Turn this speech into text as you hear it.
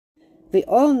We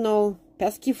all know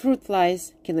pesky fruit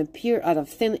flies can appear out of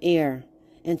thin air,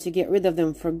 and to get rid of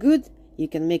them for good, you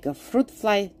can make a fruit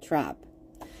fly trap.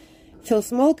 Fill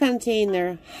small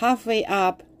container halfway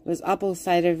up with apple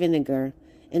cider vinegar,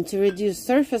 and to reduce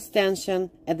surface tension,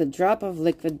 add a drop of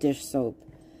liquid dish soap.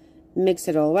 Mix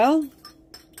it all well.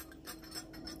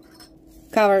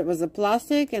 Cover it with a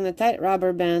plastic and a tight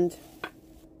rubber band.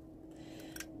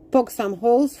 Poke some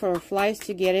holes for flies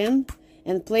to get in,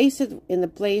 and place it in the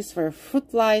place where fruit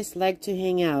flies like to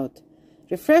hang out.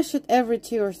 Refresh it every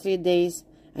 2 or 3 days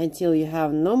until you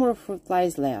have no more fruit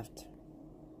flies left.